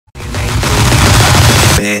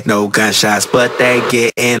hear no gunshots, but they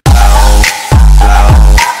getting low,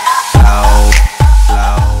 low, low,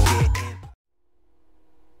 low.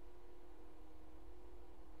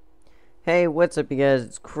 Hey, what's up you guys?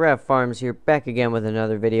 It's Craft Farms here, back again with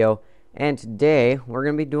another video. And today, we're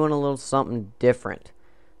going to be doing a little something different.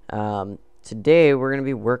 Today, we're going to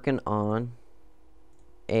be working on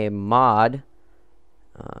a mod.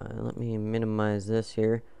 Let me minimize this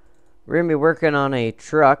here. We're going to be working on a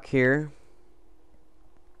truck here.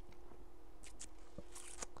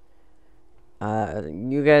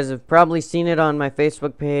 You guys have probably seen it on my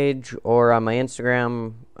Facebook page or on my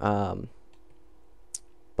Instagram.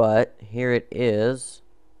 But here it is.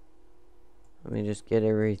 Let me just get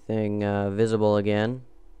everything visible again.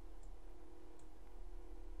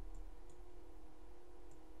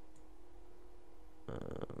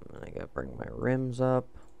 I gotta bring my rims up.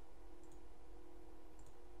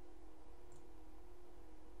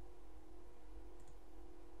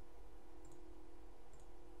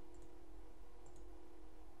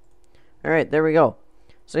 Alright, there we go.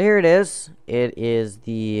 So here it is. It is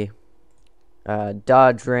the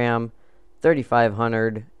Dodge Ram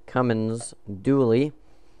 3500 Cummins dually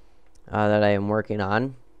that I am working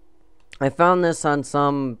on. I found this on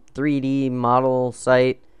some 3D model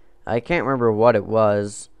site. I can't remember what it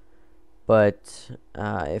was, but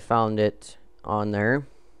I found it on there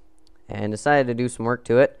and decided to do some work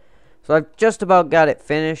to it. So I've just about got it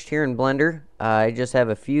finished here in Blender. I just have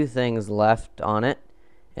a few things left on it,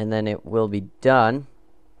 and then it will be done.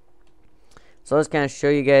 So let's kind of show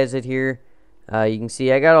you guys it here. You can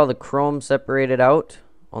see I got all the chrome separated out,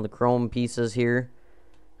 all the chrome pieces here.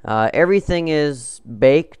 Everything is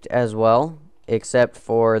baked as well, except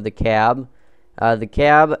for the cab. The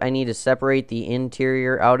cab, I need to separate the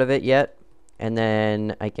interior out of it yet, and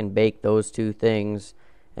then I can bake those two things,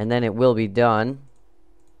 and then it will be done.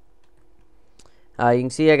 You can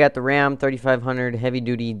see I got the Ram 3500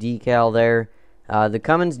 heavy-duty decal there. The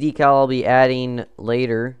Cummins decal I'll be adding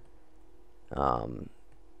later.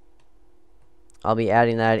 I'll be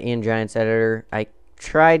adding that in Giants Editor. I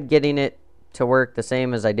tried getting it to work the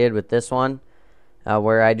same as I did with this one,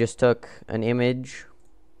 where I just took an image.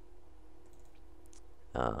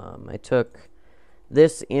 I took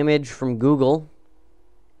this image from Google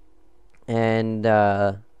and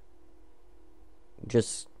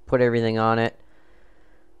just put everything on it.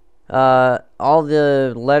 All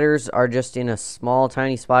the letters are just in a small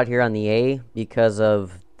tiny spot here on the A because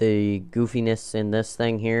of the goofiness in this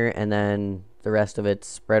thing here, and then the rest of it's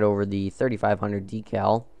spread over the 3500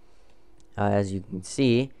 decal, as you can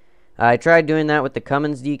see. I tried doing that with the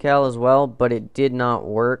Cummins decal as well, but it did not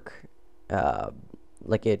work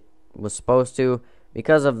like it was supposed to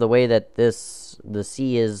because of the way that the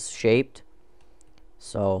C is shaped.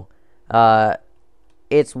 So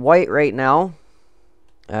it's white right now,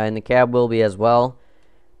 and the cab will be as well.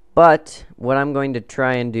 But what I'm going to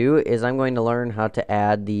try and do is I'm going to learn how to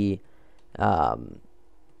add the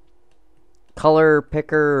color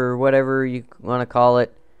picker, or whatever you want to call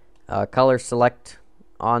it, color select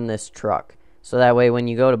on this truck. So that way when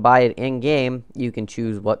you go to buy it in game, you can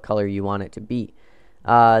choose what color you want it to be.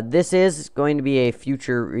 This is going to be a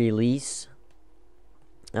future release.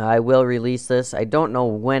 I will release this. I don't know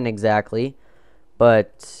when exactly,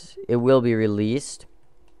 but it will be released.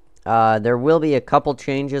 There will be a couple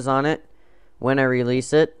changes on it when I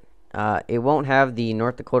release it. It won't have the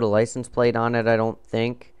North Dakota license plate on it, I don't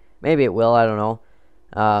think. Maybe it will, I don't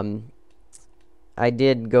know. I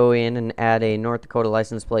did go in and add a North Dakota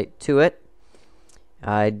license plate to it.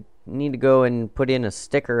 I need to go and put in a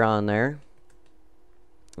sticker on there.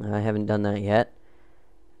 I haven't done that yet.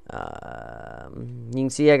 You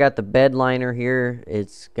can see I got the bed liner here.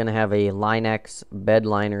 It's going to have a Line-X bed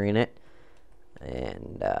liner in it.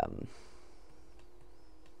 And,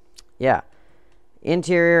 yeah.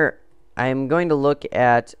 Interior, I'm going to look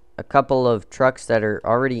at a couple of trucks that are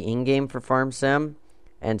already in-game for Farm Sim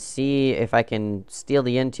and see if I can steal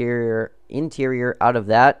the interior out of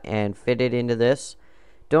that and fit it into this.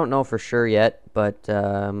 Don't know for sure yet, but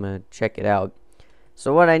I'm going to check it out.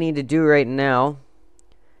 So what I need to do right now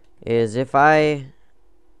is if I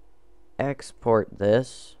export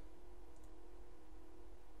this,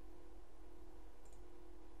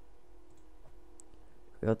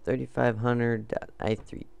 go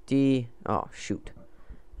 3500.i3d. Oh, shoot.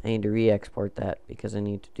 I need to re-export that because I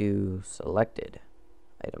need to do selected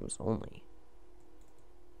items only.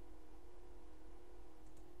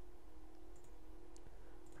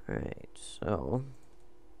 Alright, so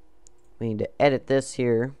we need to edit this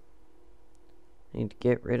here. I need to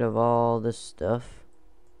get rid of all this stuff.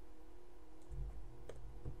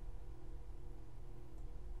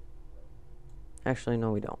 Actually,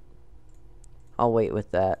 no, we don't. I'll wait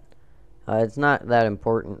with that. It's not that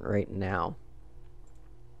important right now.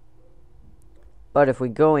 But if we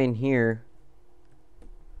go in here,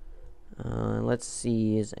 let's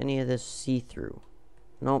see, is any of this see-through?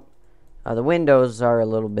 Nope. The windows are a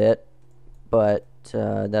little bit, but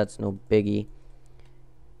that's no biggie.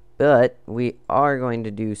 But we are going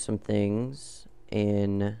to do some things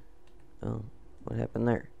in... Oh, what happened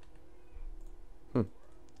there?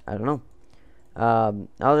 I don't know.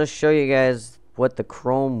 I'll just show you guys what the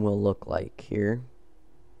chrome will look like here.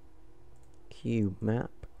 Cube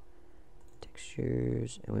map.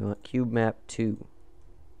 Textures. And we want cube map 2.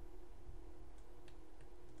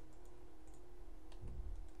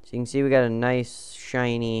 So you can see we got a nice,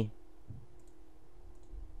 shiny,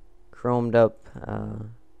 chromed up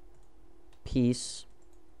piece.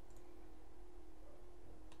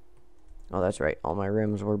 Oh, that's right. All my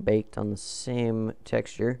rims were baked on the same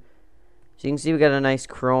texture. So you can see we got a nice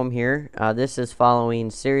chrome here. This is following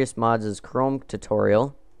Serious Mods' chrome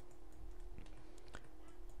tutorial.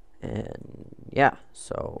 And yeah,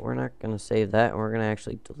 so we're not going to save that. We're going to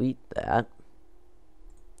actually delete that.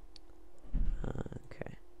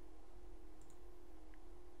 Okay.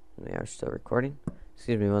 We are still recording.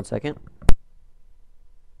 Excuse me 1 second.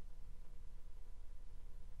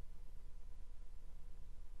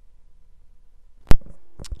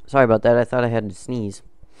 Sorry about that. I thought I had to sneeze.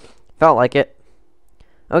 Felt like it.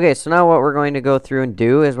 Okay, so now what we're going to go through and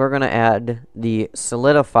do is we're going to add the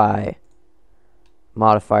solidify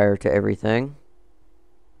modifier to everything,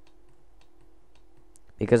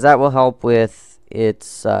 because that will help with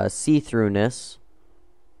its see-throughness.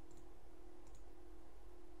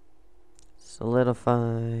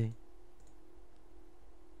 Solidify.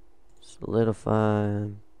 Solidify.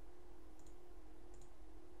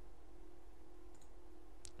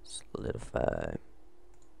 Solidify.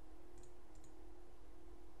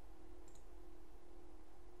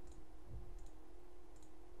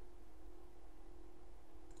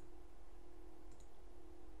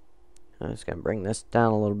 I'm just going to bring this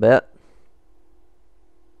down a little bit.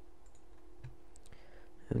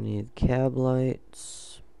 We need cab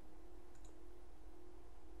lights.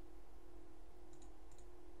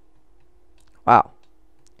 Wow.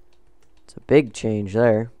 It's a big change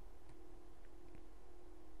there.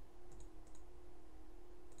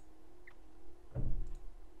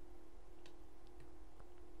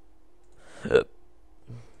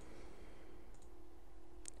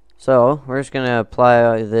 So, we're just going to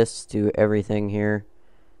apply this to everything here.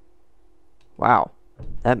 Wow,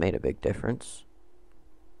 that made a big difference.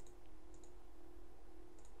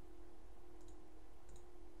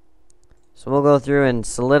 So we'll go through and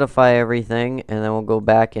solidify everything, and then we'll go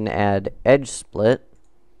back and add edge split.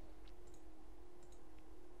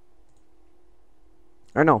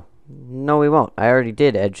 Or no, we won't. I already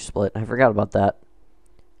did edge split. I forgot about that.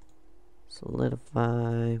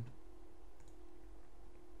 Solidify.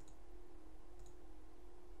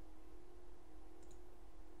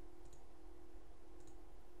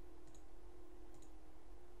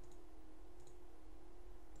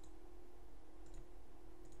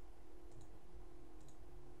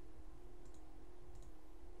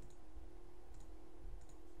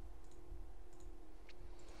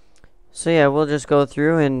 So yeah, we'll just go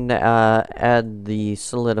through and add the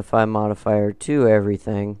solidify modifier to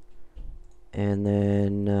everything. And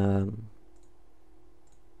then,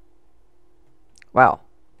 wow.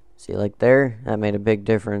 See, like there, that made a big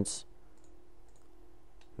difference.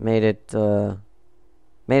 Made it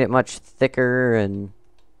much thicker and,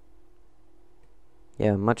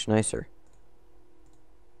 yeah, much nicer.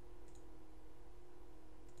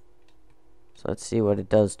 So let's see what it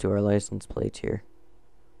does to our license plates here.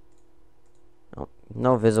 Oh,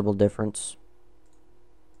 no visible difference.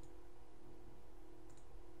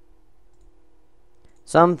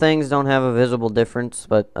 Some things don't have a visible difference,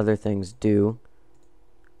 but other things do.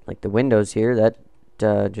 Like the windows here, that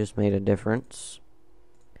just made a difference.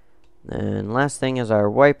 And last thing is our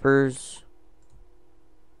wipers.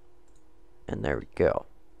 And there we go.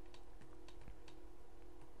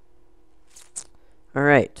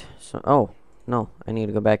 Alright, so, oh, no, I need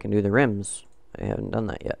to go back and do the rims. I haven't done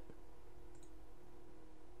that yet.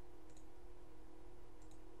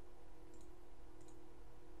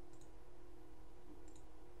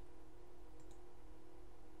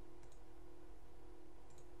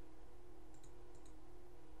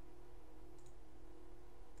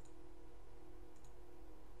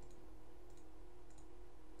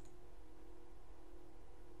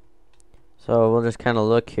 So we'll just kind of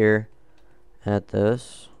look here at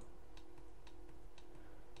this.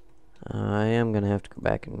 I am going to have to go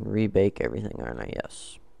back and rebake everything, aren't I?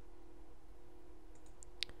 Yes.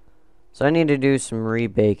 So I need to do some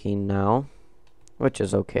rebaking now, which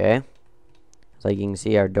is okay. So you can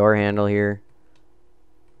see our door handle here.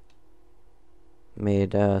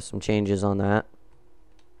 Made some changes on that.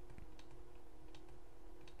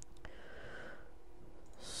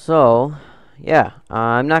 So, yeah,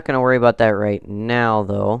 I'm not going to worry about that right now,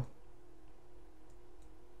 though.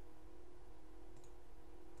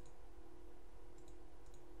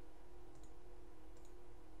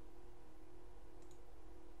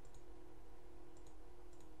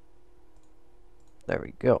 There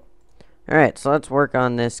we go. Alright, so let's work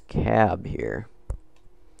on this cab here.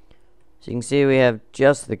 So you can see we have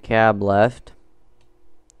just the cab left.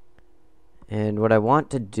 And what I want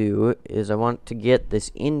to do is I want to get this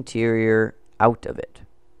interior out of it.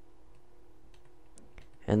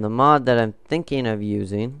 And the mod that I'm thinking of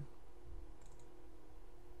using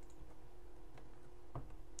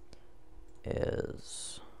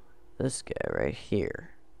is this guy right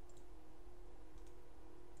here.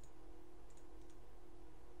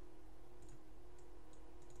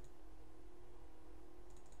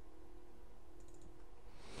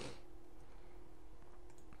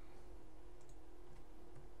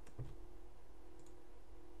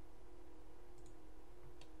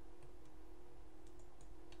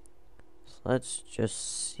 Let's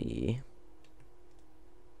just see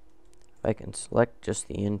if I can select just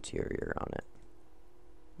the interior on it.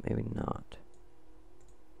 Maybe not.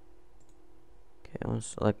 Okay, I want to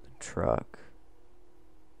select the truck.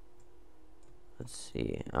 Let's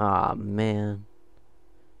see. Ah, man.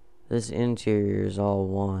 This interior is all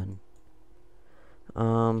one.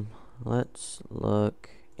 Let's look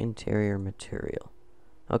interior material.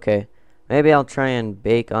 Okay, maybe I'll try and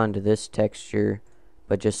bake onto this texture,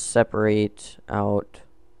 but just separate out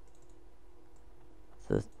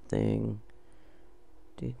the thing.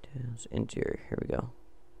 Details, interior, here we go.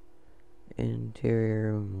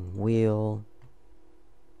 Interior, wheel.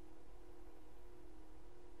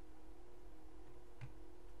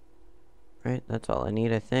 Right, that's all I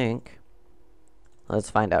need, I think. Let's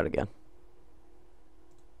find out again.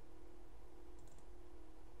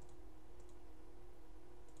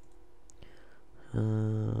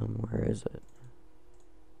 Where is it?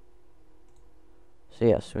 So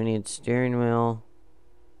yes, we need steering wheel,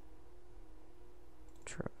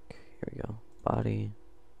 truck, here we go, body.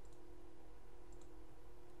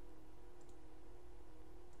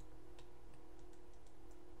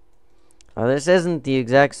 Oh, this isn't the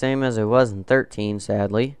exact same as it was in 13,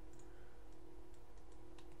 sadly.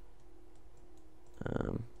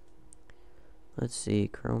 Let's see,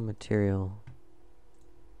 chrome material.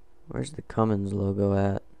 Where's the Cummins logo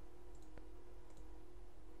at?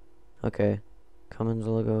 Okay, Cummins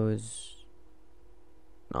logo is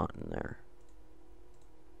not in there.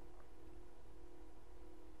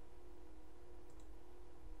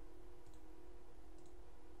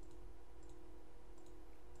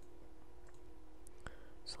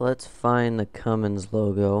 So let's find the Cummins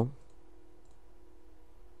logo.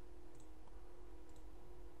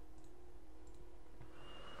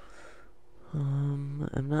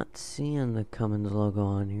 I'm not seeing the Cummins logo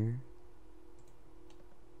on here.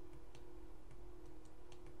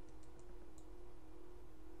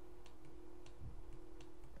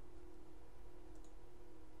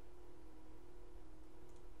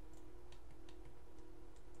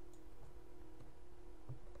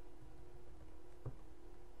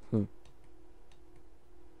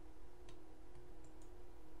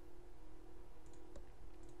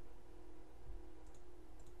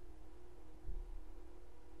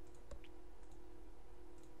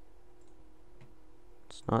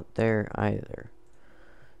 It's not there either.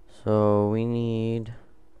 So we need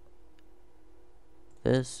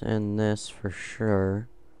this and this for sure.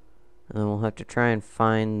 And then we'll have to try and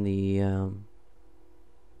find the, we'll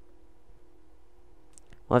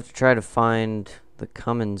have to try to find the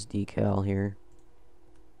Cummins decal here.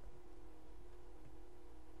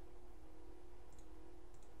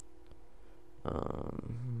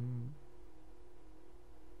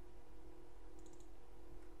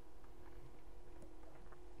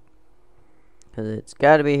 Because it's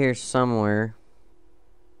got to be here somewhere.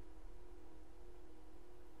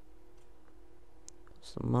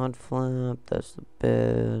 That's the mud flap, that's the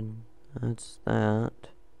bed, that's that.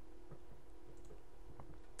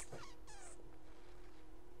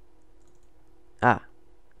 Ah,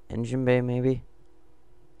 engine bay maybe?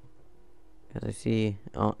 Because I see,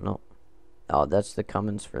 oh no. Oh, that's the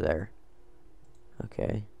Cummins for there.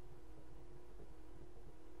 Okay.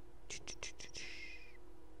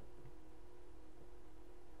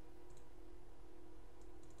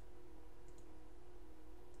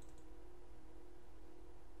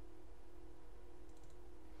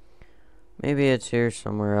 Maybe it's here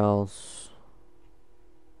somewhere else.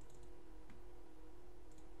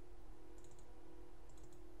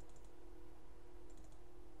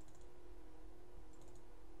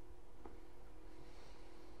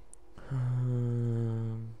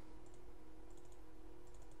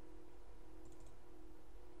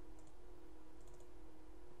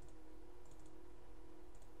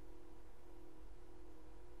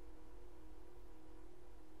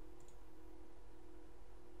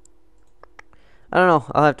 I don't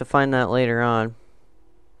know. I'll have to find that later on.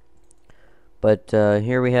 But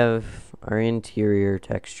here we have our interior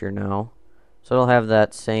texture now. So it'll have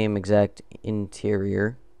that same exact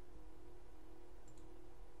interior.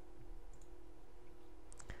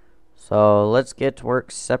 So let's get to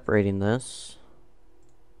work separating this.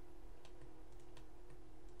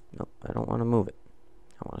 Nope, I don't want to move it.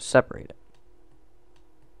 I want to separate it.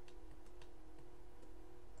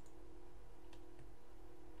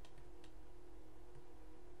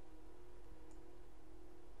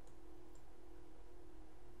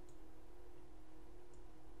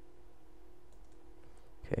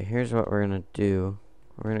 Okay, here's what we're going to do.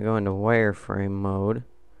 We're going to go into wireframe mode.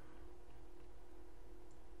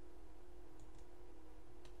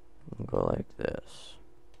 And go like this.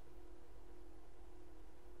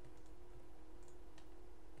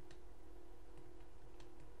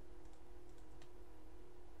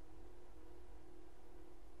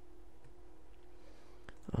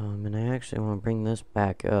 And I actually want to bring this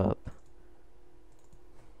back up.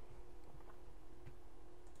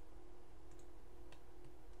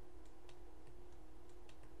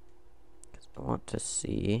 I want to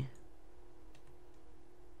see.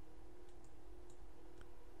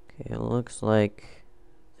 Okay, it looks like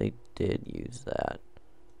they did use that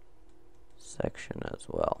section as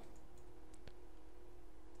well.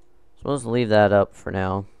 So let's leave that up for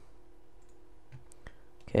now.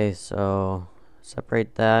 Okay, so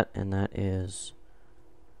separate that, and that is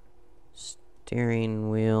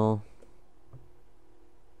steering wheel.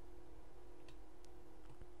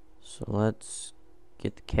 So let's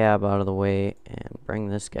get the cab out of the way and bring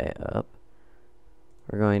this guy up.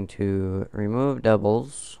 We're going to remove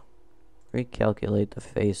doubles, recalculate the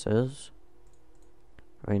faces.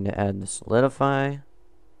 We're going to add the solidify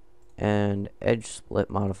and edge split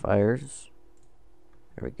modifiers.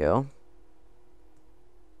 There we go.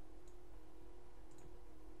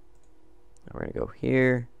 Now we're going to go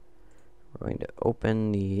here. We're going to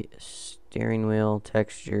open the steering wheel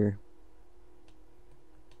texture.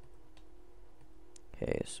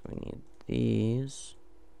 Okay, so we need these.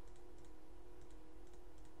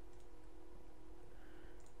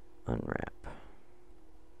 Unwrap.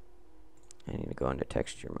 I need to go into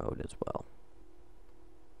texture mode as well.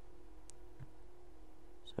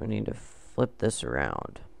 So we need to flip this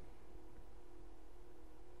around.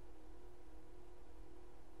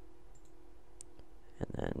 And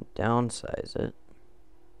then downsize it.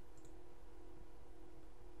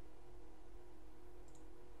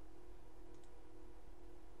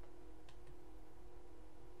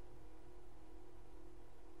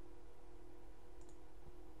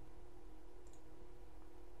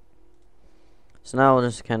 So now we'll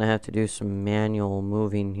just kind of have to do some manual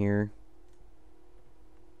moving here.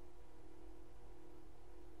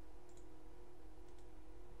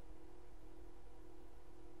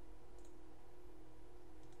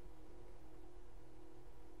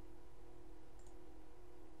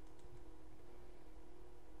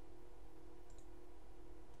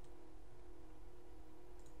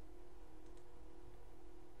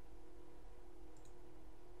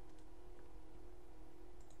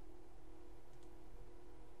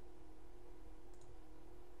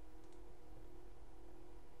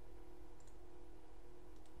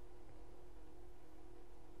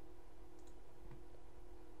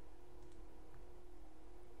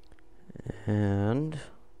 And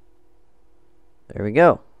there we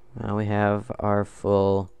go. Now we have our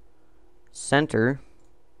full center.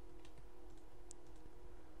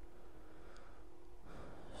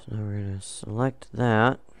 So now we're going to select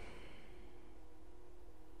that.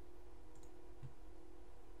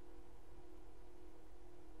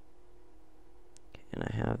 Okay, and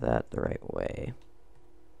I have that the right way.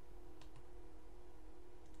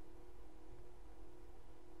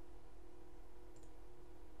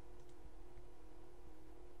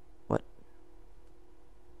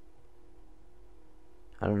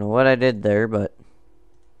 I don't know what I did there, but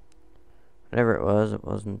whatever it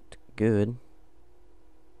wasn't good.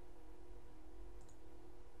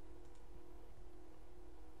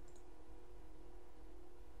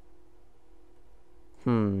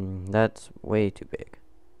 That's way too big.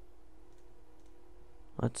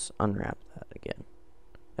 Let's unwrap that again.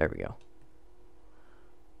 There we go.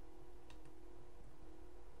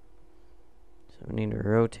 So we need to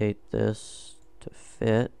rotate this to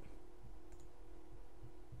fit.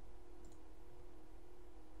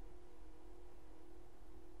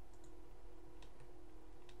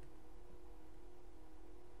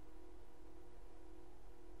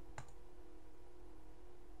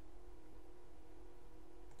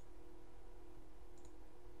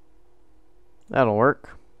 That'll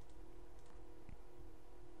work.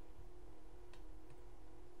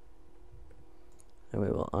 And we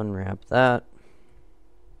will unwrap that.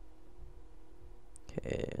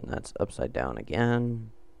 Okay, and that's upside down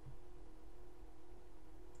again.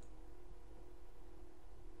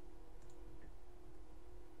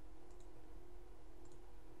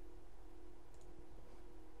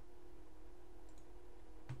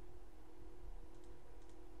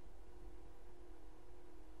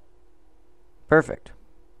 Perfect.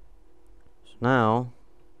 So now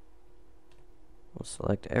we'll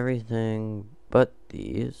select everything but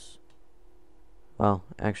these. Well,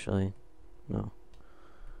 actually, no.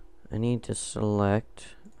 I need to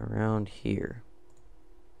select around here.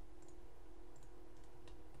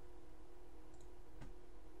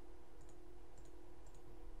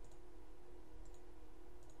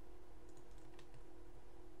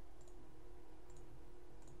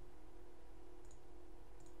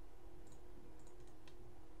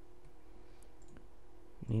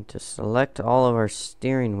 Need to select all of our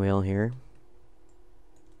steering wheel here.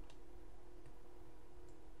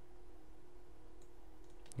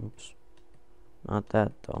 Oops. Not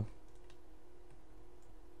that though.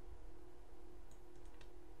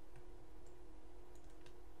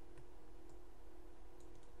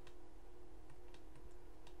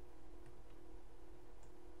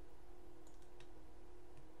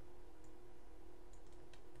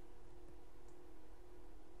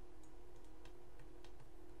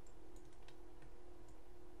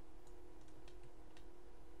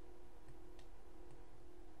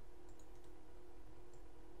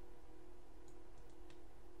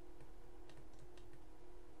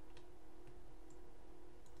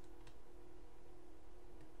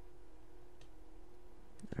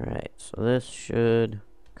 Alright, so this should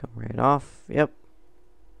come right off. Yep.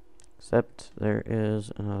 Except there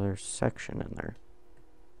is another section in there.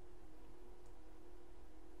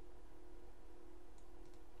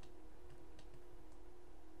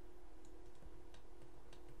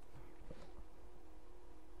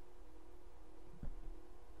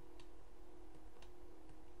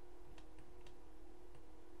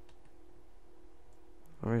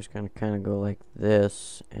 We're just going to kind of go like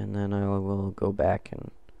this, and then I will go back and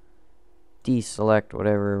deselect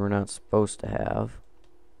whatever we're not supposed to have,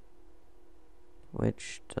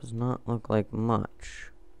 which does not look like much.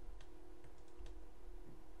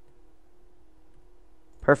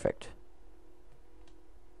 Perfect.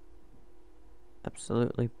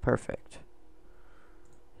 Absolutely perfect.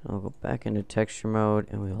 I'll go back into texture mode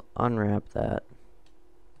and we'll unwrap that.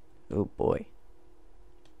 Oh boy.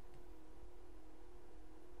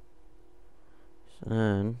 So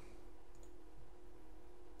then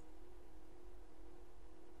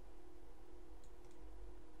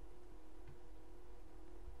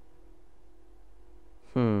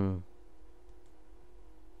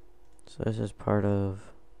so this is part of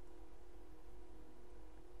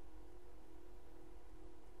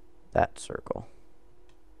that circle.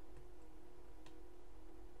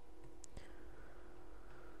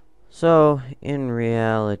 So in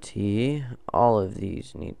reality, all of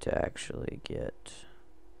these need to actually get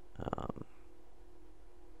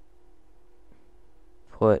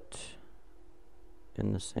put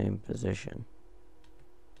in the same position.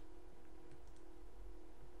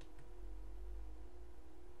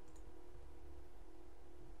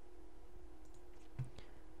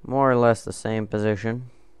 More or less the same position.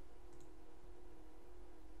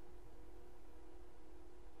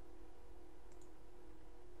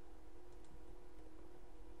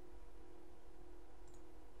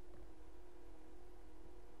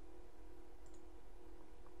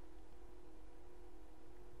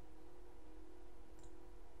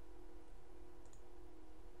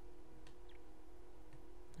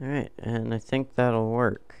 Alright, and I think that'll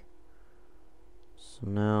work. So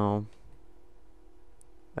now,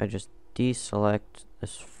 if I just deselect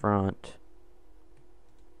this front,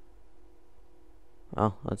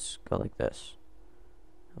 well, let's go like this.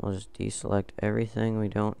 I'll just deselect everything we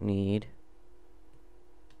don't need.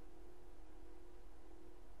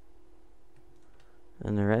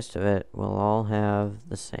 And the rest of it will all have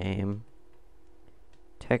the same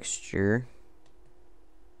texture.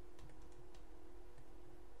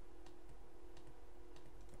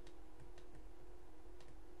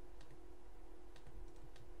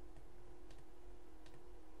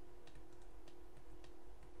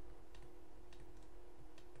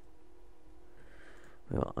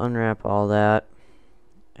 we'll unwrap all that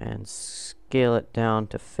and scale it down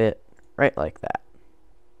to fit right like that.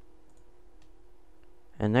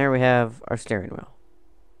 And there we have our steering wheel.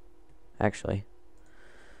 Actually,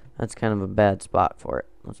 that's kind of a bad spot for it.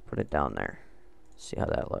 Let's put it down there. See how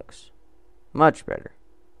that looks. Much better.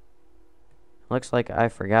 Looks like I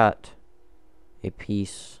forgot a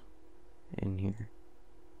piece in here.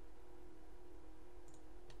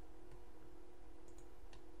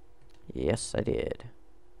 Yes, I did.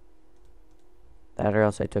 That or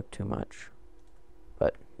else I took too much.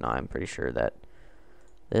 But no, I'm pretty sure that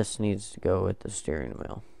this needs to go with the steering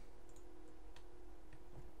wheel.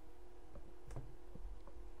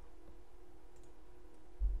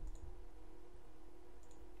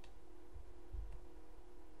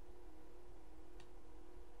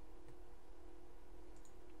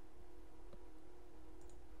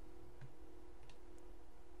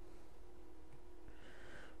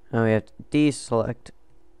 Now we have to deselect.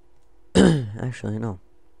 Actually, no.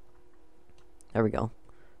 There we go.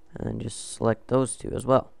 And then just select those two as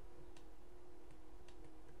well.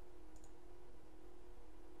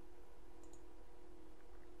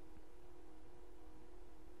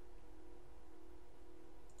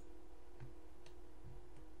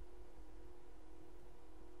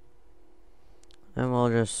 And we'll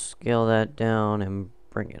just scale that down and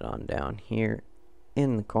bring it on down here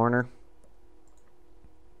in the corner.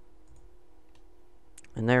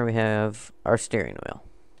 And there we have our steering wheel.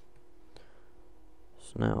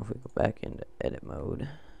 So now if we go back into edit mode,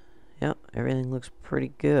 yep, everything looks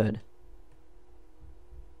pretty good.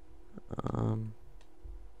 I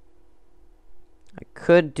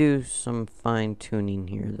could do some fine tuning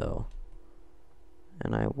here though,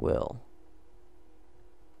 and I will.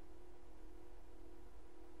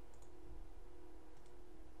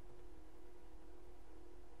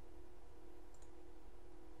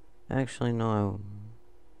 Actually, no,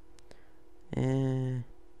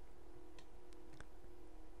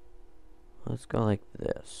 let's go like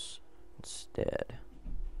this instead.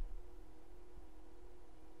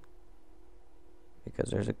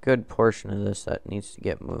 Because there's a good portion of this that needs to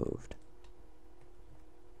get moved.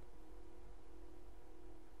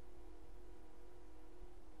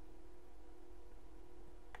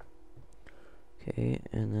 Okay,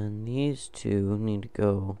 and then these two need to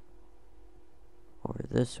go over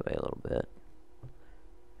this way a little bit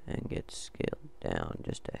and get scaled down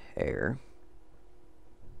just a hair.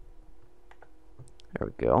 There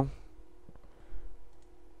we go.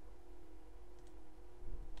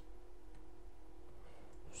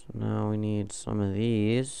 So now we need some of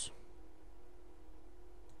these.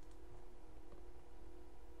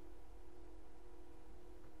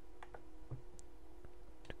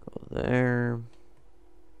 To go there.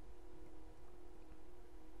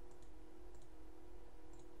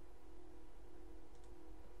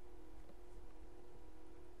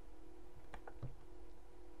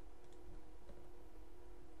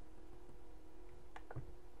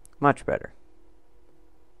 Much better.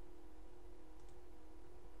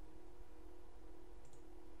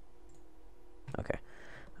 Okay.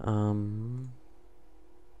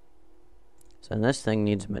 So this thing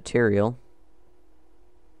needs material.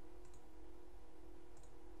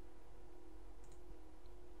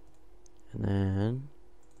 And then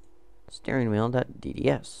steering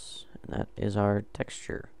wheel.dds. And that is our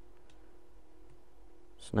texture.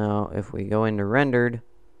 So now if we go into rendered,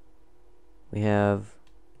 we have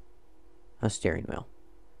a steering wheel.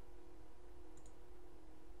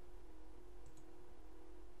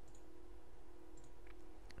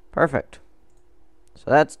 Perfect. So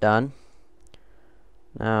that's done.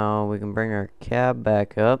 Now we can bring our cab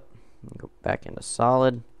back up and go back into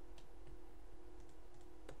solid.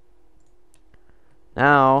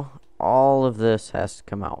 Now all of this has to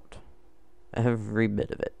come out. Every bit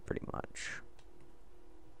of it, pretty much.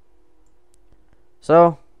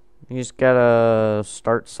 So you just gotta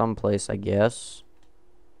start someplace, I guess.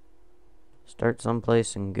 Start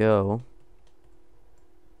someplace and go.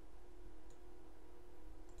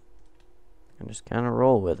 And just kind of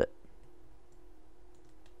roll with it.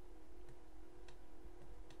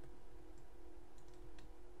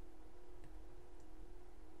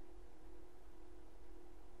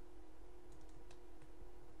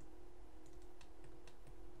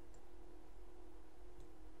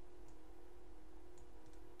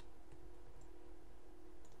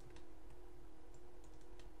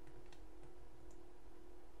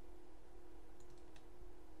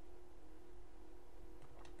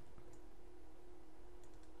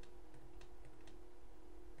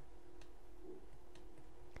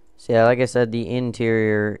 So yeah, like I said, the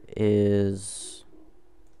interior is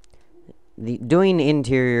doing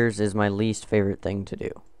interiors is my least favorite thing to do.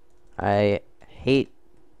 I hate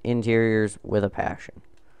interiors with a passion.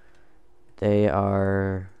 They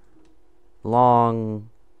are long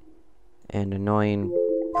and annoying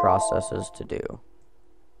processes to do.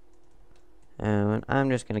 And I'm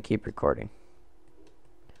just going to keep recording.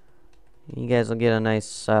 You guys will get a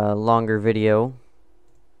nice longer video.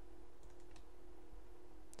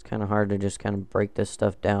 It's kind of hard to just kind of break this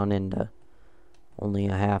stuff down into only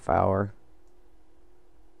a half hour.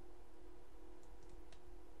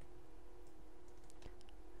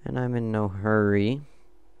 And I'm in no hurry.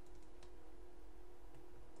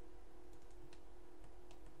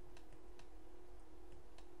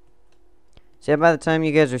 So by the time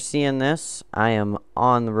you guys are seeing this, I am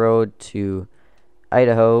on the road to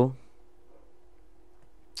Idaho.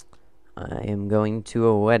 I am going to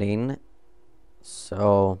a wedding.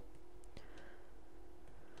 So,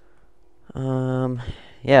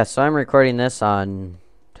 yeah, so I'm recording this on,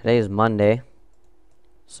 today's Monday.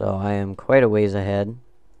 So I am quite a ways ahead.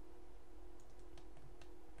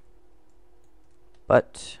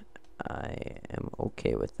 But I am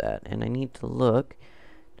okay with that. And I need to look.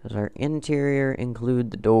 Does our interior include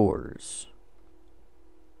the doors?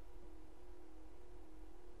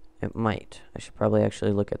 It might. I should probably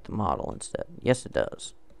actually look at the model instead. Yes, it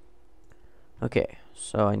does. Okay,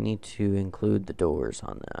 so I need to include the doors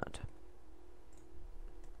on that.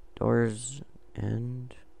 Doors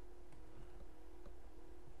and...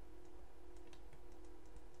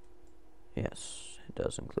 yes, it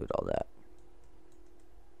does include all that.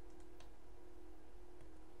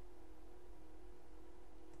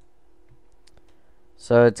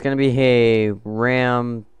 So it's going to be a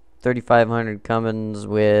Ram 3500 Cummins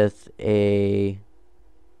with a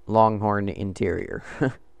Longhorn interior.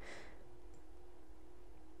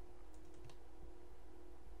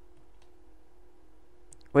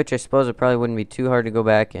 Which I suppose it probably wouldn't be too hard to go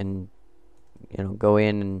back and, you know, go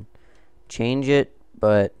in and change it,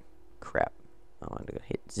 but crap. I wanted to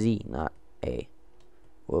hit Z, not A.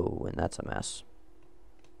 Whoa, and that's a mess.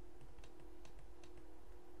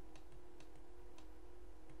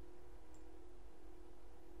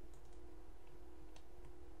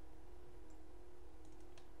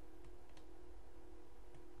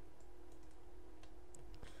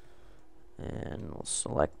 And we'll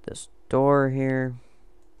select this door here.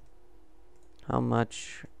 How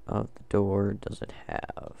much of the door does it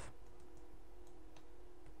have?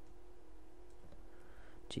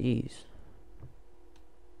 Jeez.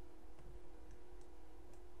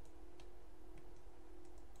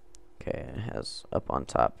 Okay, it has up on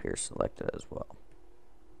top here selected as well.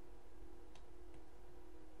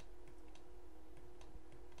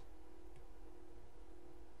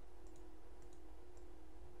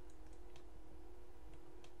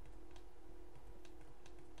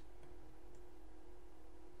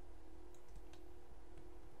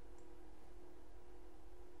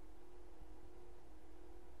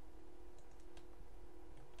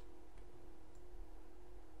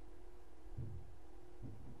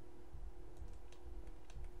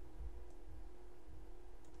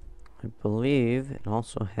 I believe it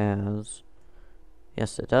also has,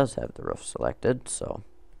 yes, it does have the roof selected, so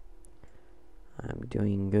I'm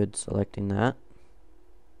doing good selecting that.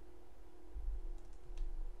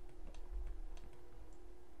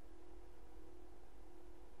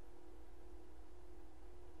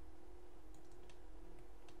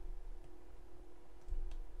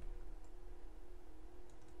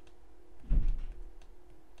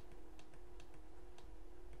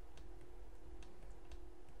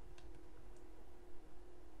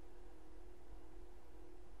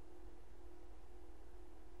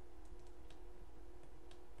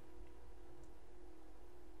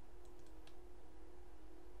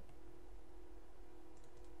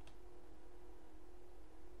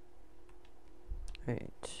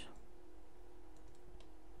 Right.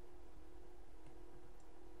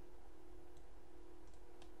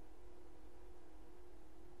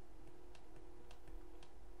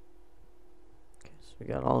 Okay, so we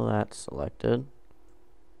got all that selected.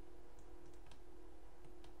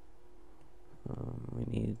 We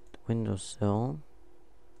need windowsill.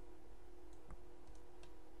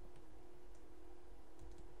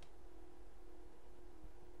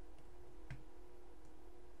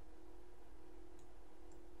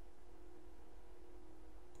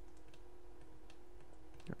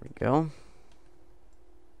 There we go.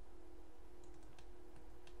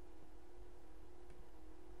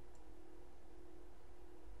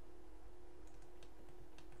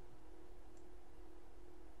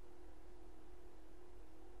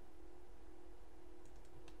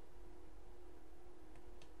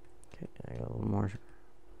 Okay, I got a little more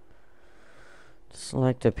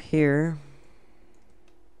select up here.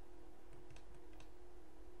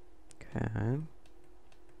 Okay.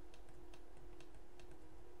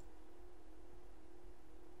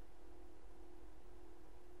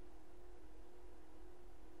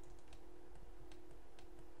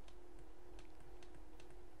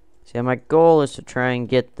 See, my goal is to try and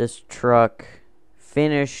get this truck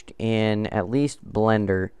finished in at least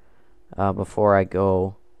Blender before I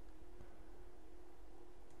go.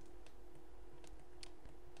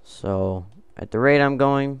 So, at the rate I'm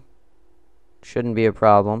going, shouldn't be a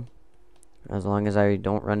problem. As long as I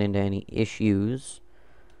don't run into any issues.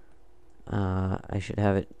 I should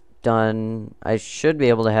have it done. I should be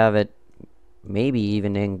able to have it maybe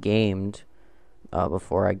even in-gamed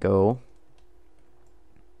before I go.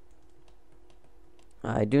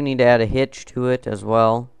 I do need to add a hitch to it as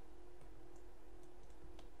well.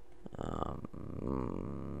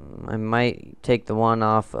 I might take the one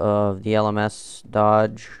off of the LMS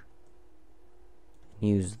Dodge.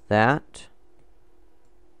 Use that.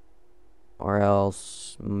 Or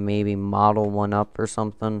else maybe model one up or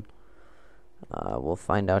something. We'll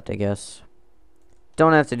find out, I guess.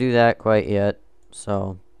 Don't have to do that quite yet,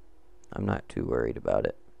 so I'm not too worried about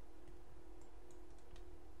it.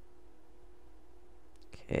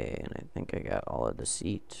 Okay, and I think I got all of the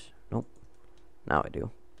seat. Nope. Now I do.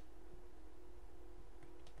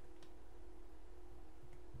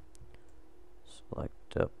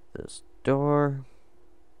 Select up this door.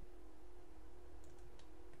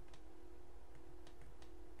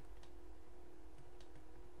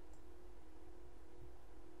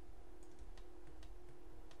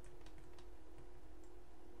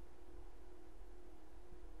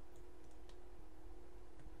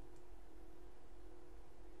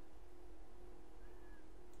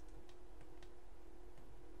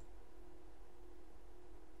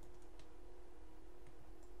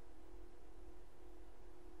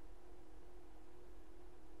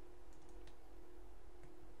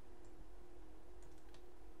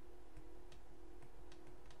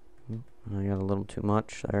 I got a little too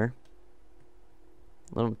much there.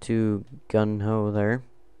 A little too gun-ho there.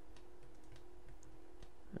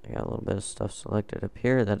 I got a little bit of stuff selected up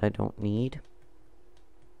here that I don't need.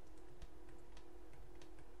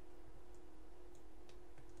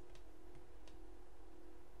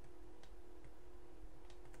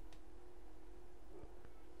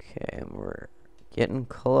 Okay, and we're getting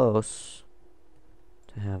close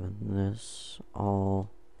to having this all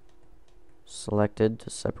selected to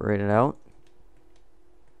separate it out.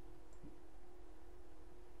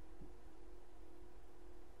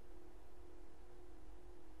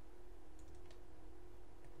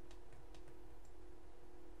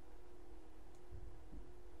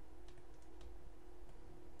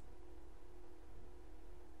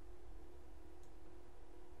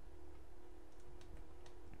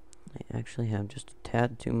 I actually have just a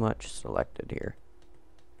tad too much selected here.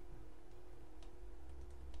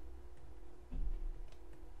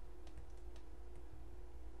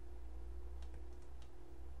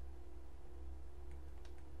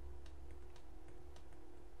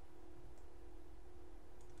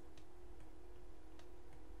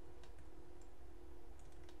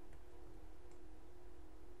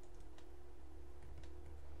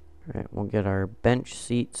 Alright, we'll get our bench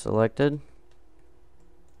seat selected.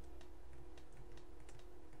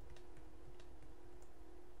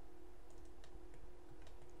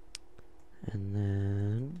 And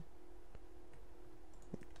then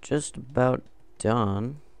just about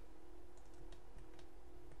done.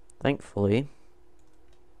 Thankfully.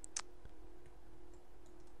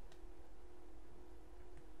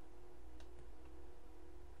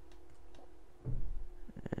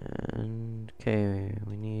 And okay,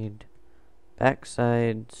 we need back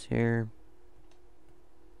sides here.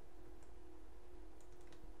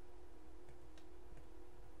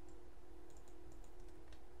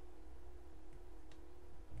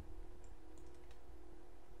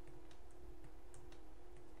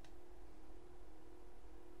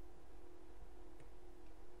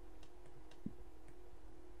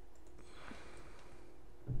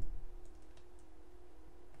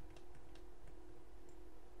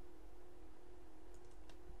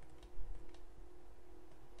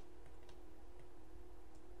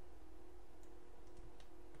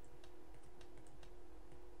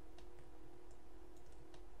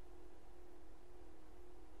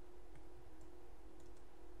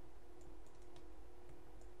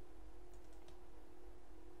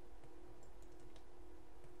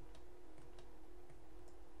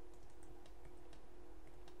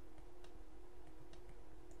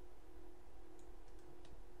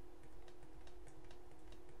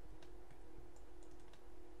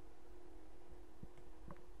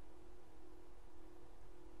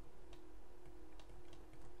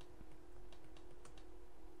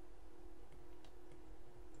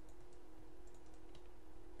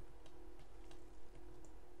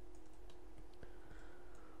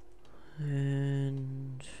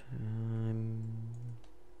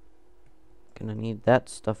 need that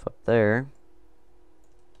stuff up there.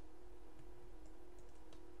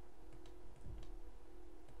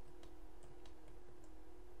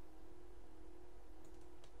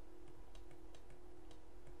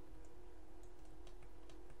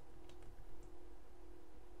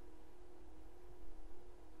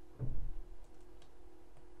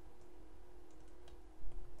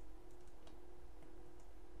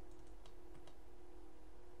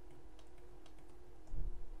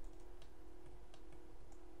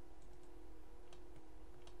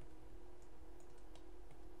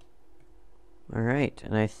 Alright,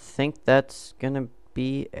 and I think that's gonna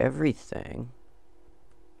be everything.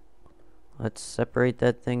 Let's separate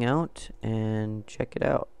that thing out and check it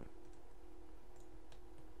out.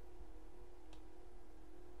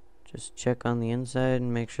 Just check on the inside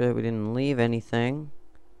and make sure that we didn't leave anything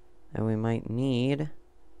that we might need.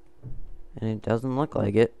 And it doesn't look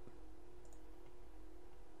like it.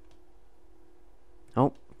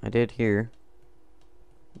 Oh, I did here.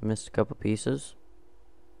 Missed a couple pieces.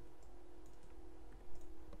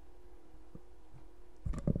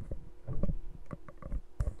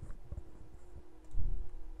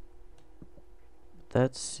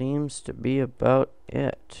 That seems to be about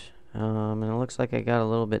it. And it looks like I got a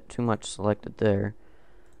little bit too much selected there.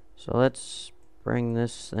 So let's bring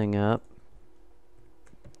this thing up.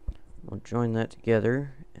 We'll join that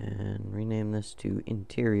together and rename this to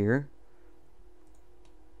interior.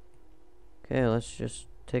 Okay, let's just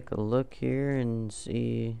take a look here and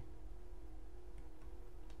see.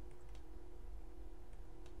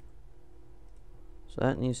 So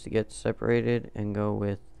that needs to get separated and go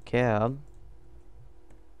with cab.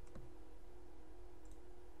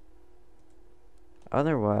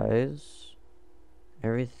 Otherwise,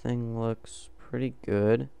 everything looks pretty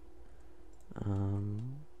good. I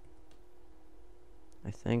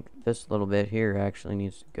think this little bit here actually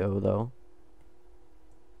needs to go though.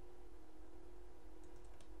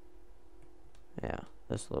 Yeah,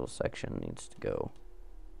 this little section needs to go.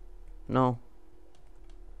 No.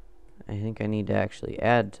 I think I need to actually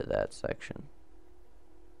add to that section.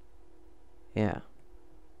 Yeah.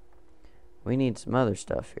 We need some other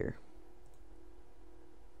stuff here.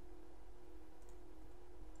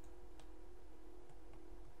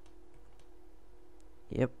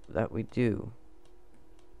 Yep, that we do.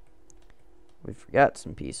 We forgot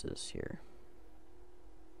some pieces here.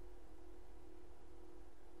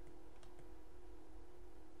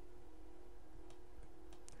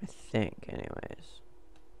 I think, anyways.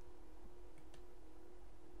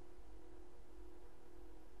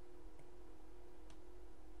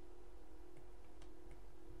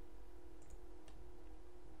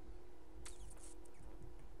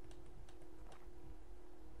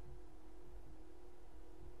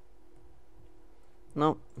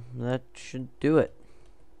 Nope, that should do it.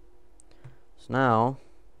 So now,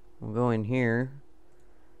 we'll go in here,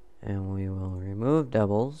 and we will remove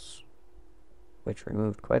doubles, which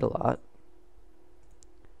removed quite a lot.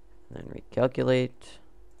 Then recalculate.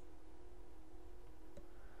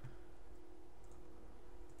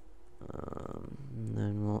 And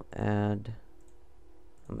then we'll add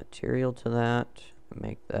a material to that, and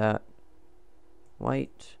make that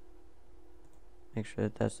white. Make sure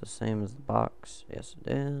that that's the same as the box. Yes,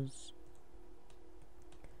 it is.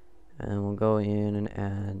 And we'll go in and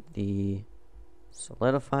add the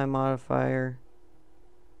solidify modifier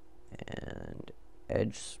and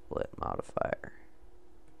edge split modifier.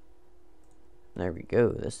 There we go.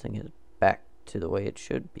 This thing is back to the way it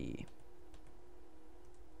should be.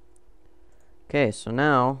 Okay, so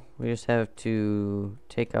now we just have to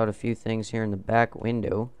take out a few things here in the back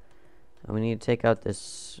window. And we need to take out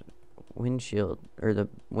this windshield, or the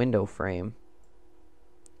window frame,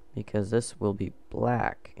 because this will be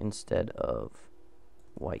black instead of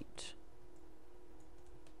white.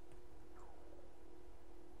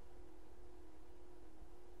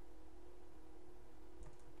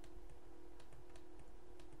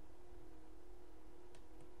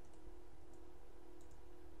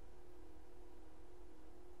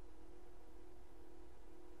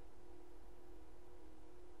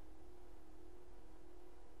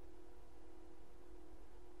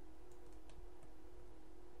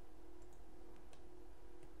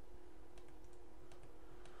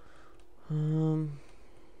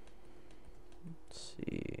 Let's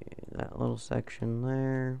see, that little section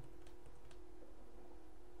there.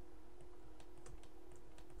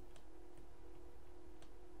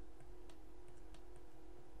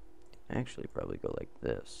 Actually, probably go like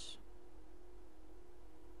this.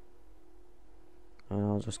 And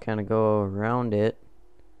I'll just kind of go around it,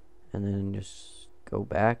 and then just go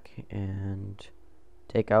back and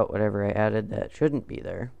take out whatever I added that shouldn't be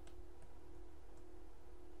there.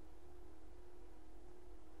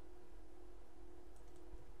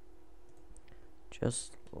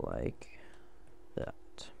 just like that.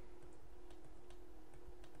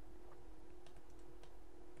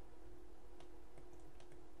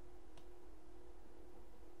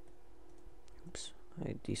 Oops,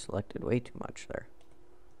 I deselected way too much there.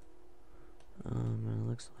 It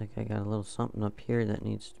looks like I got a little something up here that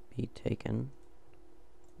needs to be taken.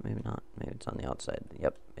 Maybe not. Maybe it's on the outside.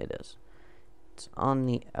 Yep, it is. It's on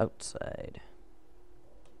the outside.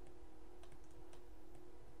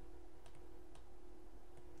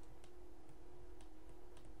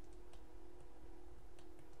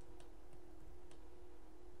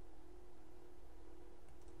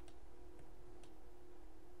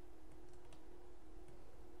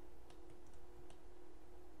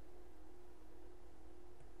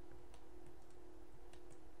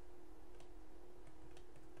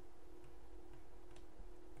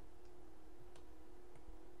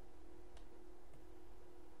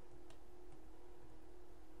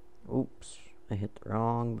 Oops, I hit the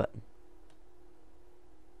wrong button.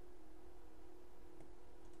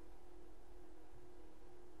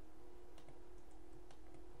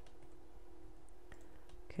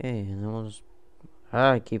 Okay, and then we'll just...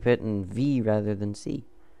 I keep hitting V rather than C.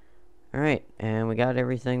 Alright, and we got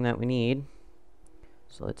everything that we need.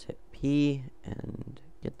 So let's hit P and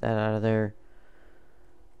get that out of there.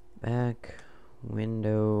 Back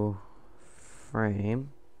window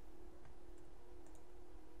frame.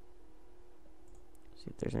 See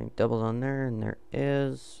if there's any doubles on there, and there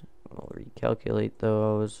is. We'll recalculate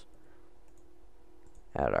those.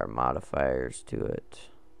 Add our modifiers to it.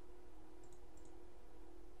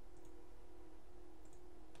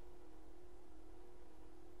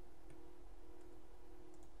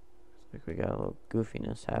 Looks like we got a little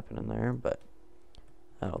goofiness happening there, but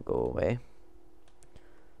that'll go away.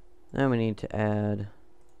 Then we need to add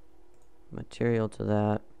material to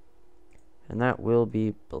that, and that will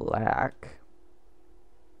be black.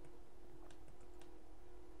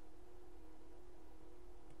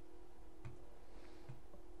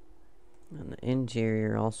 And the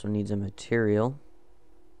interior also needs a material.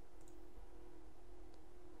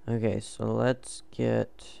 Okay, so let's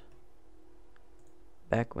get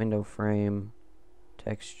back window frame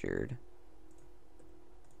textured.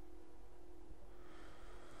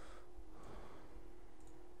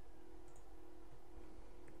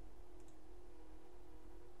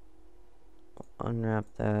 Unwrap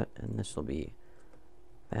that, and this will be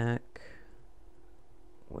back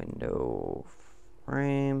window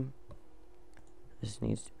frame. This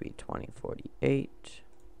needs to be 2048.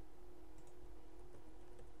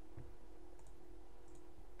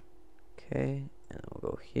 Okay, and then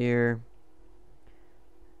we'll go here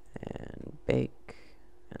and bake,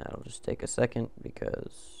 and that'll just take a second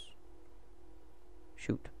because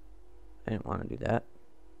shoot, I didn't want to do that.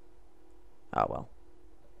 Oh well.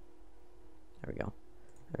 There we go.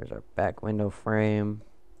 There's our back window frame.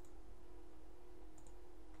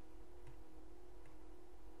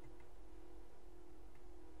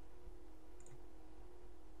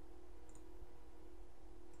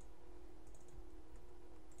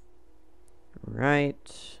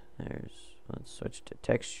 Right, let's switch to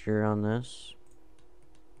texture on this.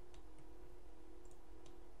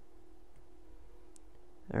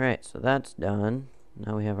 Alright, so that's done.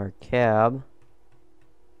 Now we have our cab.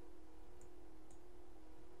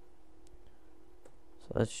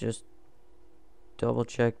 So let's just double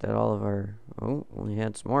check that all of our... Oh, we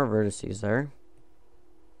had some more vertices there.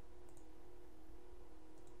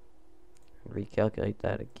 Recalculate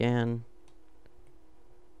that again.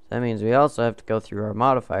 That means we also have to go through our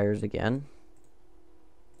modifiers again.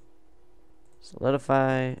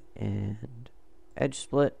 Solidify and edge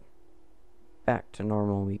split. Back to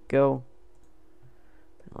normal we go.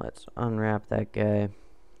 Let's unwrap that guy. And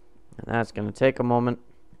that's going to take a moment.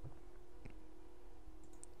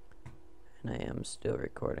 And I am still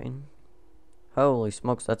recording. Holy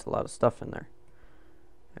smokes, that's a lot of stuff in there.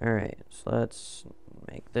 Alright, so let's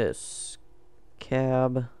make this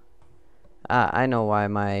cab. I know why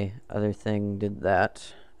my other thing did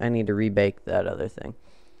that. I need to rebake that other thing.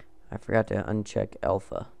 I forgot to uncheck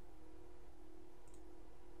alpha.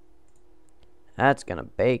 That's gonna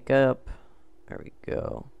bake up. There we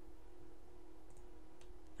go.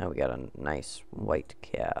 Now we got a nice white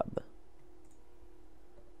cab.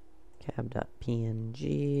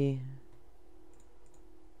 Cab.png.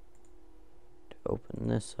 To open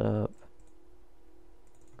this up.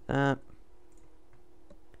 Like that.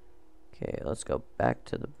 Okay, let's go back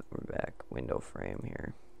to the back window frame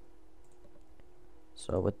here.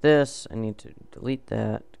 So with this, I need to delete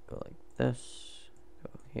that, go like this,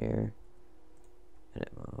 go here,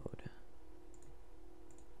 edit mode.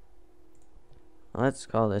 Let's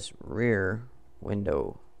call this rear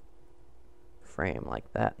window frame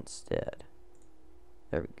like that instead.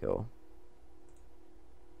 There we go.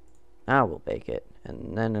 Now we'll bake it,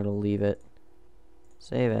 and then it'll leave it.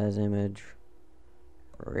 Save as image.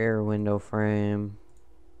 Rear window frame.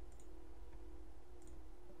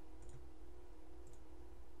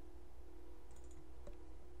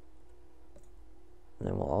 And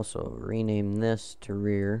then we'll also rename this to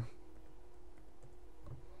rear.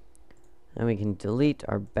 Then we can delete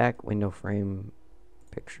our back window frame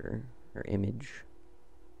picture or image.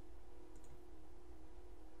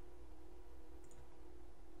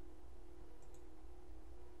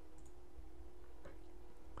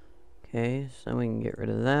 Okay, so we can get rid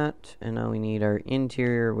of that, and now we need our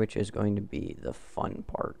interior, which is going to be the fun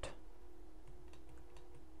part.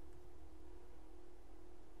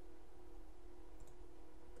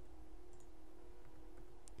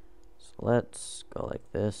 So let's go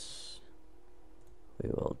like this. We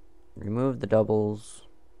will remove the doubles,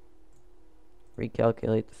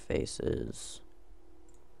 recalculate the faces,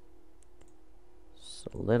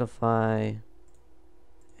 solidify,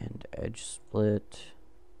 and edge split.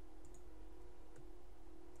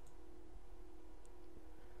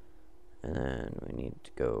 And then we need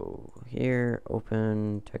to go here,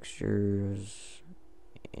 open, textures,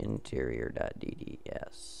 interior.dds.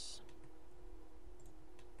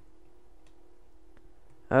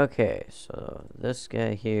 Okay, so this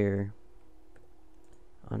guy here,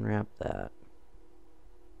 unwrap that.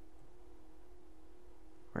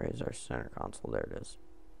 Where is our center console? There it is.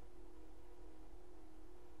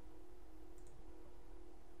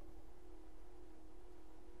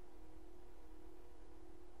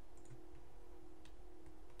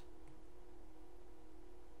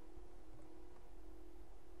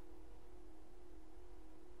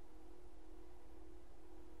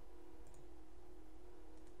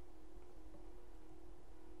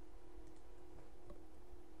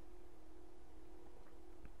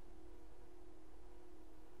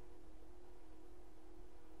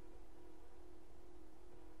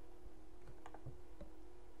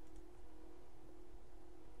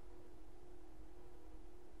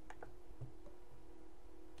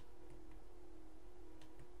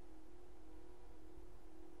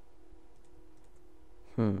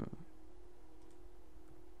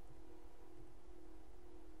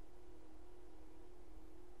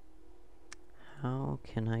 How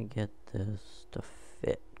can I get this to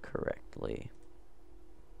fit correctly?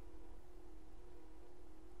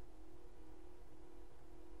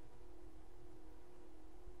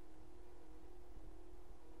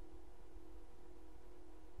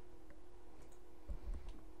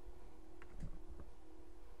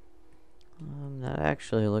 That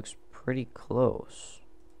actually looks pretty close.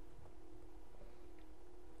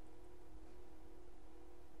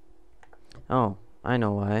 Oh, I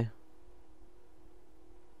know why.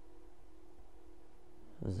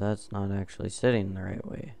 'Cause that's not actually sitting the right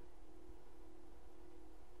way.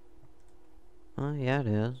 Oh, yeah, it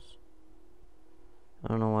is. I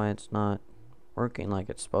don't know why it's not working like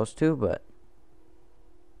it's supposed to, but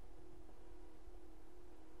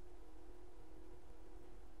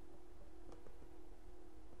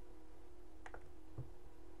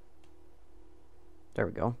there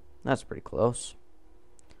we go. That's pretty close.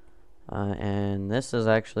 And this is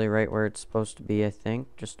actually right where it's supposed to be, I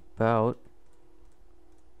think. Just about.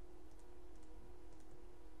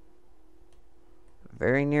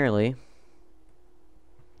 Very nearly.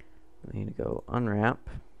 We need to go unwrap.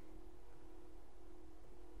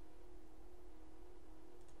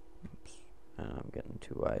 Oops. I'm getting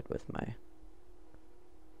too wide with my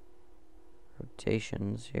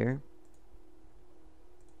rotations here.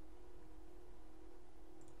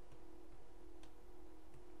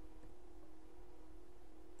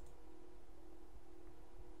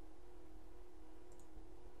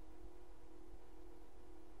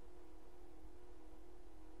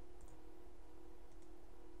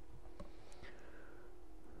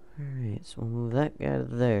 Alright, so we'll move that guy to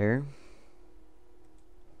there.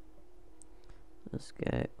 This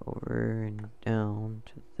guy over and down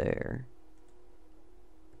to there.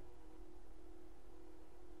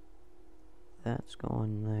 That's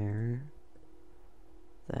going there.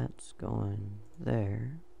 That's going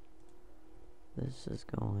there. This is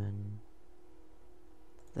going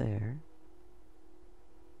there.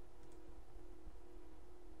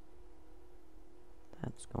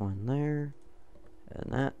 That's going there.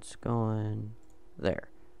 And that's going there.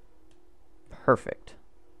 Perfect.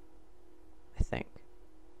 I think.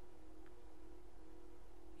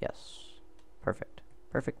 Yes. Perfect.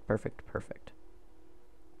 Perfect, perfect, perfect.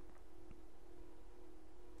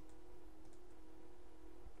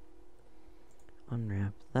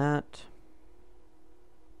 Unwrap that.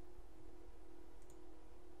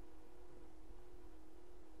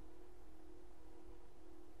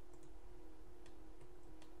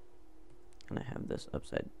 gonna have this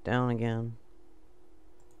upside down again.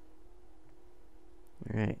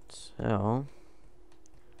 Alright, so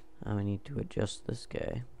now I need to adjust this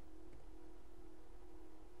guy.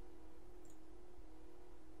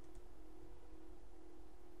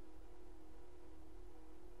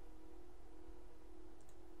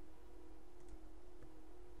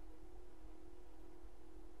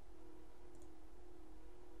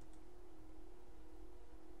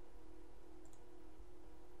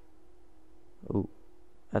 Ooh,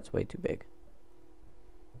 that's way too big.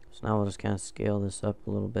 So now we'll just kind of scale this up a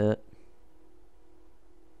little bit.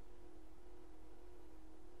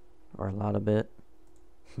 Or a lot of bit.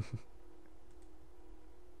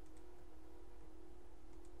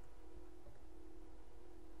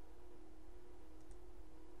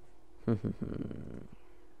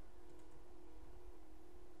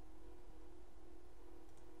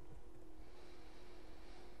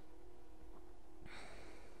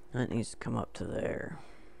 That needs to come up to there.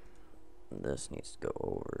 This needs to go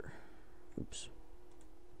over. Oops.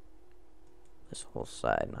 This whole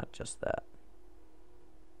side, not just that.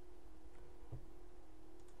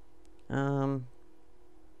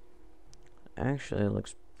 Actually, it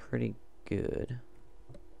looks pretty good.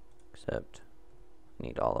 Except, I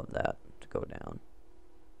need all of that to go down.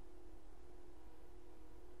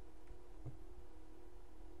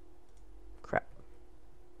 Crap.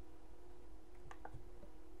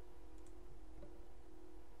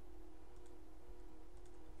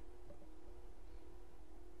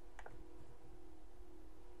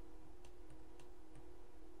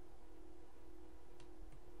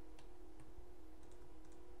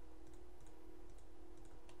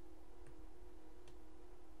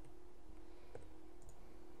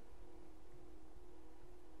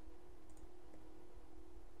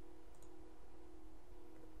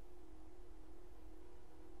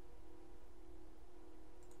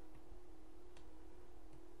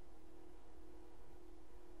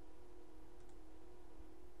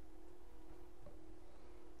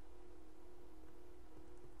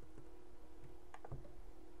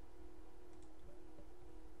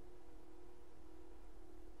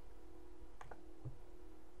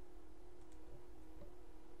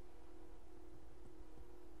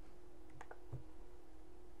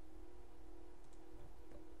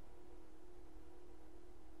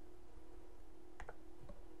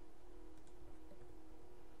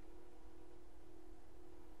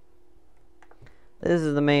 This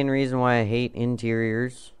is the main reason why I hate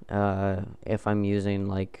interiors. If I'm using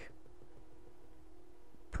like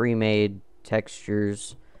pre-made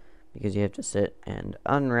textures, because you have to sit and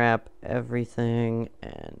unwrap everything,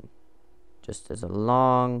 and just as a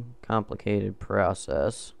long, complicated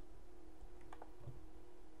process.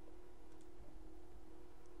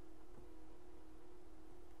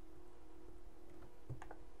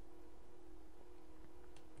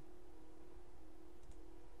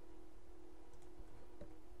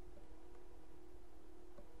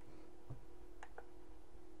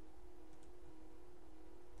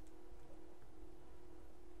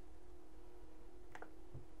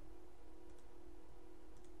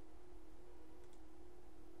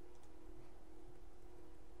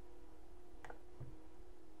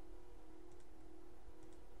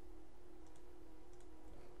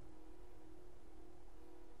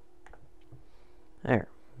 There.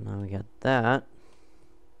 Now we got that.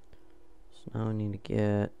 So now we need to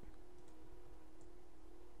get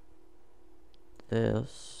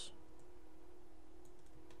this.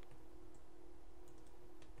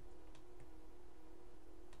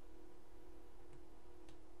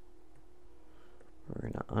 We're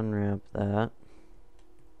gonna unwrap that.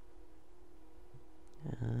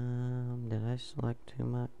 Did I select too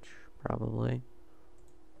much? Probably.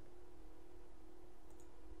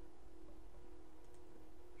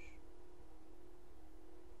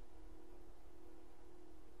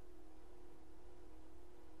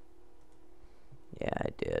 Yeah, I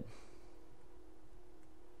did.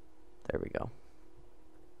 There we go.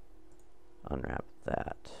 Unwrap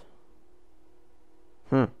that.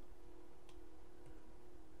 Oh,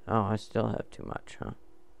 I still have too much, huh?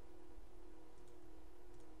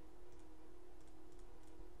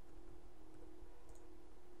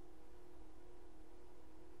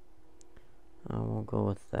 We'll go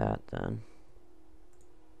with that then.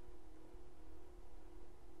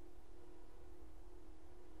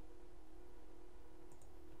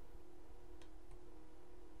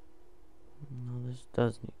 No, this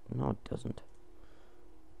does need, no it doesn't.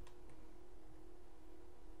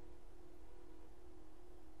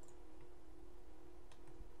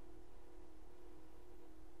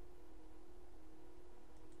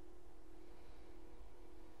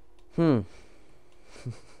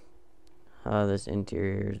 This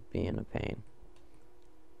interior is being a pain.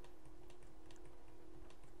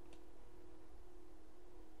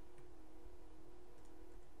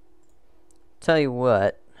 Tell you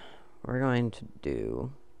what we're going to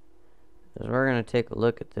do is we're going to take a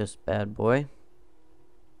look at this bad boy.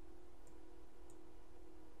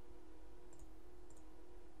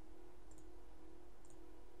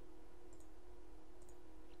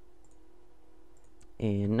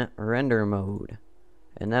 In render mode,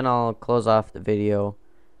 and then I'll close off the video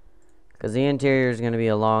because the interior is going to be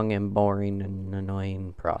a long and boring and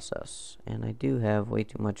annoying process, and I do have way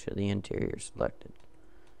too much of the interior selected.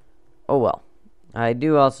 Oh well. I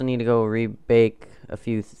do also need to go rebake a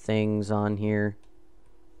few things on here,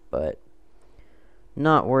 but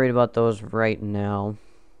not worried about those right now.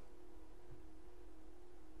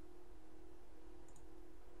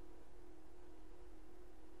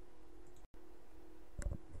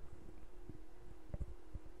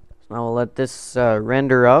 Now we'll let this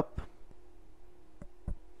render up.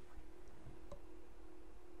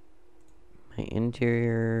 My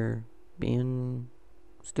interior being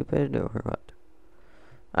stupid or what?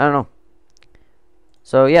 I don't know.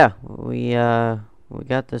 So yeah, we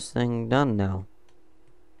got this thing done now.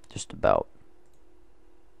 Just about.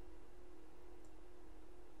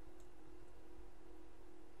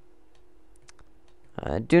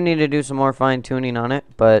 I do need to do some more fine tuning on it,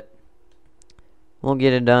 but we'll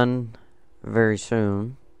get it done very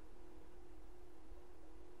soon.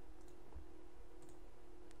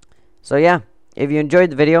 So yeah, if you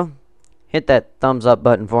enjoyed the video, hit that thumbs up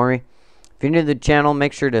button for me. If you're new to the channel,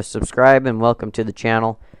 make sure to subscribe and welcome to the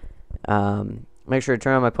channel. Make sure to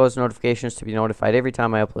turn on my post notifications to be notified every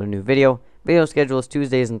time I upload a new video. Video schedule is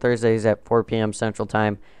Tuesdays and Thursdays at 4 p.m. Central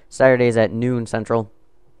Time, Saturdays at noon Central.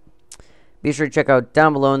 Be sure to check out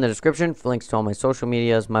down below in the description for links to all my social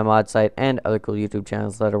medias, my mod site, and other cool YouTube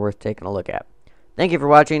channels that are worth taking a look at. Thank you for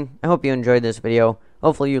watching. I hope you enjoyed this video.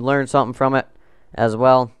 Hopefully you learned something from it as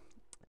well.